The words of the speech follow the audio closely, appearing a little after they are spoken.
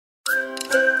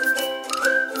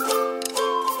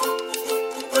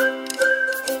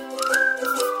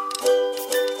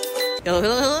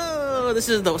Hello. This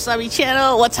is the Wasabi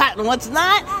channel. What's hot and what's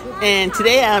not? And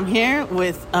today I'm here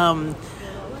with the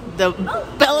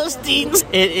Bellasteins.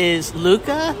 It is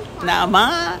Luca,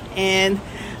 Nama, and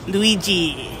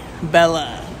Luigi.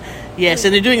 Bella. Yes,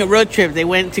 and they're doing a road trip. They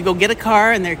went to go get a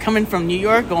car, and they're coming from New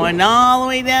York, going all the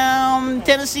way down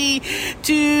Tennessee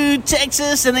to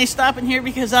Texas, and they stop in here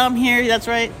because I'm here. That's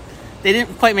right. They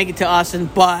didn't quite make it to Austin,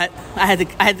 but I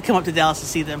had to come up to Dallas to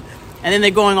see them. And then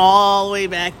they're going all the way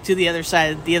back to the other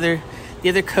side, the other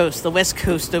coast, the west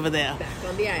coast over there. Back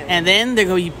on the island. And then they're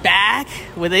going to be back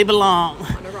where they belong.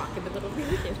 On a rock in the middle of the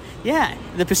ocean. Yeah,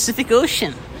 the Pacific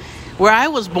Ocean, where I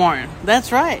was born.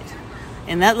 That's right.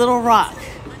 And that little rock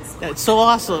that's so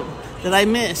awesome that I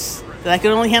miss, that I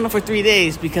could only handle for 3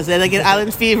 days because then I get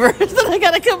island fever, then I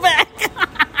gotta come back.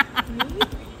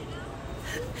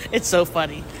 It's so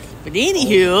funny. But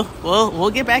anywho,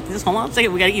 we'll get back to this. Hold on a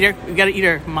second. We gotta eat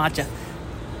our matcha.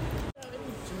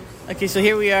 Okay, so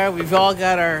here we are. We've all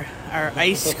got our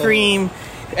ice cream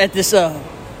at this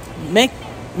mecha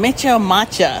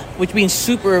matcha, which means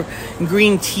super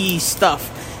green tea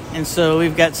stuff. And so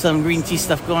we've got some green tea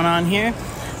stuff going on here.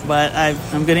 But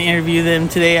I'm going to interview them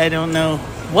today. I don't know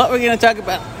what we're going to talk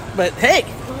about. But hey,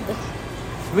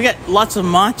 we got lots of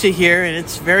matcha here, and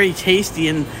it's very tasty.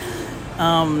 And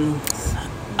I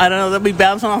don't know, they'll be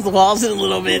bouncing off the walls in a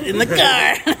little bit in the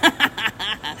car.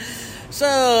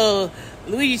 So,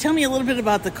 Luigi, tell me a little bit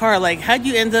about the car. Like, how'd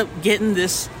you end up getting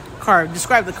this car?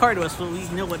 Describe the car to us so we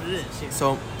know what it is here.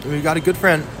 So, we've got a good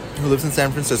friend who lives in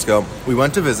San Francisco. We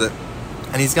went to visit,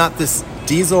 and he's got this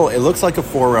diesel. It looks like a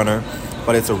 4Runner,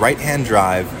 but it's a right-hand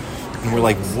drive. And we're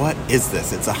like, what is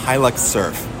this? It's a Hilux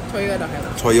Surf.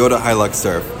 Toyota Hilux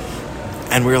Surf.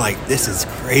 And we were like, this is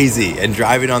crazy. And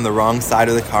driving on the wrong side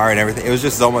of the car and everything. It was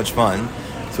just so much fun.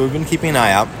 So we've been keeping an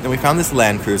eye out. And we found this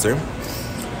Land Cruiser.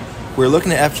 We're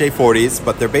looking at FJ40s,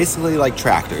 but they're basically like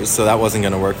tractors. So that wasn't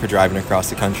going to work for driving across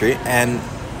the country. And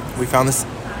we found this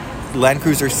Land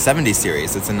Cruiser 70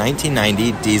 Series. It's a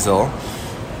 1990 diesel.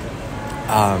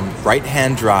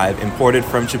 Right-hand drive, imported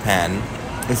from Japan.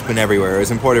 It's been everywhere. It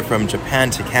was imported from Japan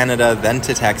to Canada, then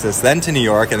to Texas, then to New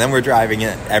York, and then we're driving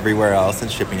it everywhere else and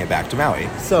shipping it back to Maui.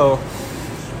 So,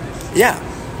 yeah,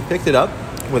 picked it up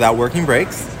without working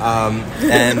brakes.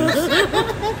 And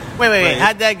wait,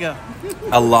 how'd that go?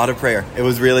 A lot of prayer.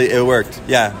 It worked.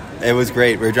 Yeah, it was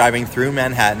great. We're driving through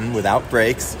Manhattan without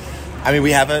brakes. I mean,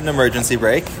 we have an emergency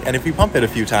brake, and if we pump it a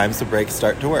few times, the brakes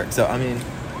start to work. So, I mean,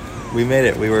 we made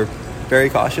it. We were very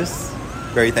cautious,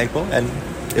 very thankful, and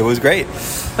it was great.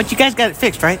 But you guys got it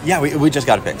fixed, right? Yeah, we just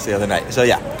got it fixed the other night. So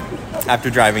yeah, after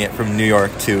driving it from New York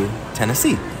to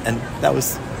Tennessee, and that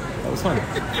was fun.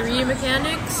 3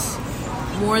 mechanics,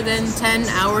 more than 10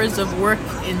 hours of work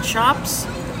in shops.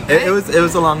 It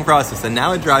was a long process, and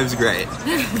now it drives great.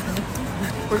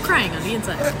 We're crying on the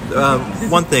inside.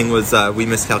 One thing was we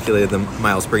miscalculated the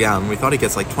miles per gallon. We thought it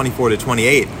gets like 24 to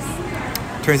 28.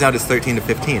 Turns out it's 13 to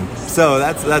 15. So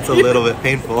that's a little bit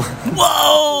painful.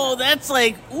 Whoa, that's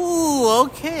like, ooh,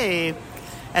 okay.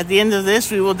 At the end of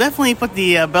this, we will definitely put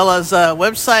the Bella's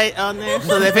website on there,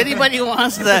 so that if anybody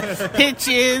wants to pitch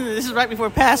in, this is right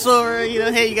before Passover,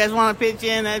 hey, you guys want to pitch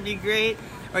in, that'd be great.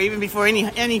 Or even before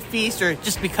any feast, or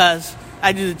just because.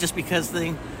 I do the just because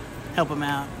thing. Help them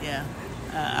out, yeah.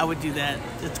 I would do that.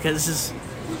 It's because this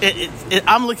is,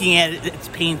 I'm looking at it, it's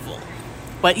painful.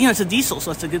 But, it's a diesel, so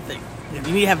it's a good thing. You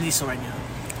need to have a diesel right now.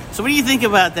 So what do you think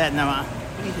about that, Nama?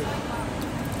 What do you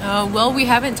think? Well, we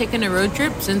haven't taken a road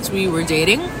trip since we were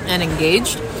dating and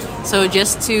engaged. So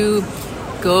just to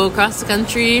go across the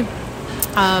country,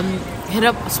 hit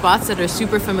up spots that are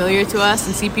super familiar to us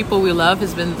and see people we love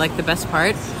has been like the best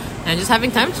part. And just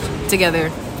having time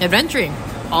together, adventuring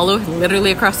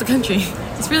literally across the country.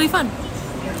 It's really fun.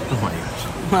 Oh my gosh.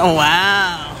 Oh,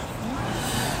 wow.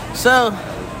 So,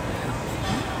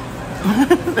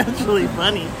 that's really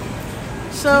funny.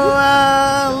 So,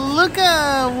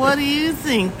 Luca, what do you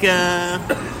think?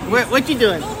 What you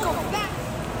doing?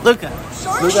 Luca,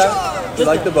 you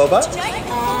like the boba?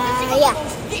 Yeah.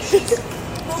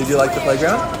 Did you like the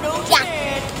playground? Yeah.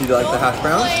 Did you like the hash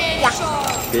browns?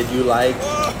 Yeah. Did you like...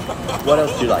 What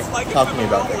else did you like? Talk to me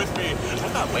about this.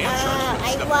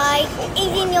 I like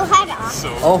eating your head off.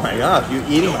 Oh my gosh, you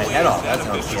eating my head off. That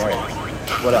sounds great.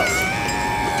 What else?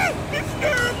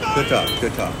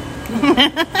 Good talk.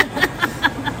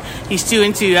 he's too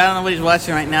into, I don't know what he's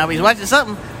watching right now, but he's watching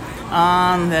something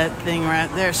on that thing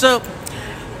right there. So,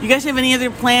 you guys have any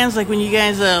other plans? Like when you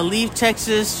guys leave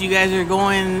Texas, you guys are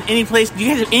going any place? Do you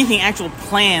guys have anything actual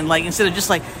planned? Like instead of just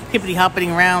like hippity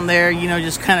hopping around there,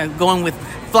 just kind of going with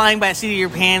flying by the seat of your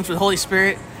pants with Holy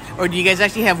Spirit? Or do you guys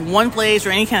actually have one place or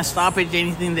any kind of stoppage,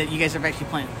 anything that you guys have actually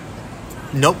planned?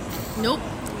 Nope. Nope.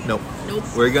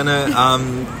 We're gonna.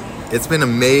 It's been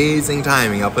amazing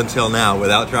timing up until now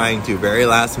without trying to. Very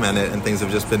last minute, and things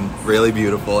have just been really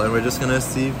beautiful. And we're just gonna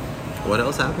see what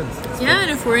else happens. Yeah,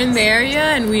 and if we're in the area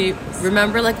and we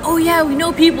remember, like, oh yeah, we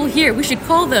know people here, we should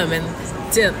call them. And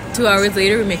 2 hours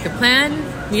later, we make a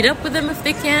plan, meet up with them if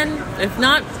they can. If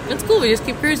not, it's cool. We just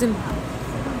keep cruising.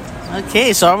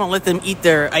 Okay, so I'm gonna let them eat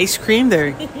their ice cream,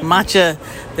 their mecha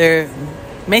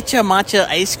matcha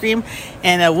ice cream,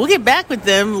 and we'll get back with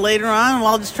them later on.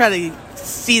 I'll just try to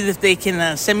see if they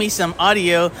can send me some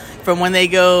audio from when they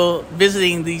go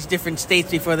visiting these different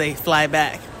states before they fly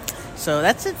back. So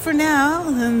that's it for now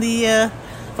on the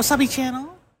Wasabi channel.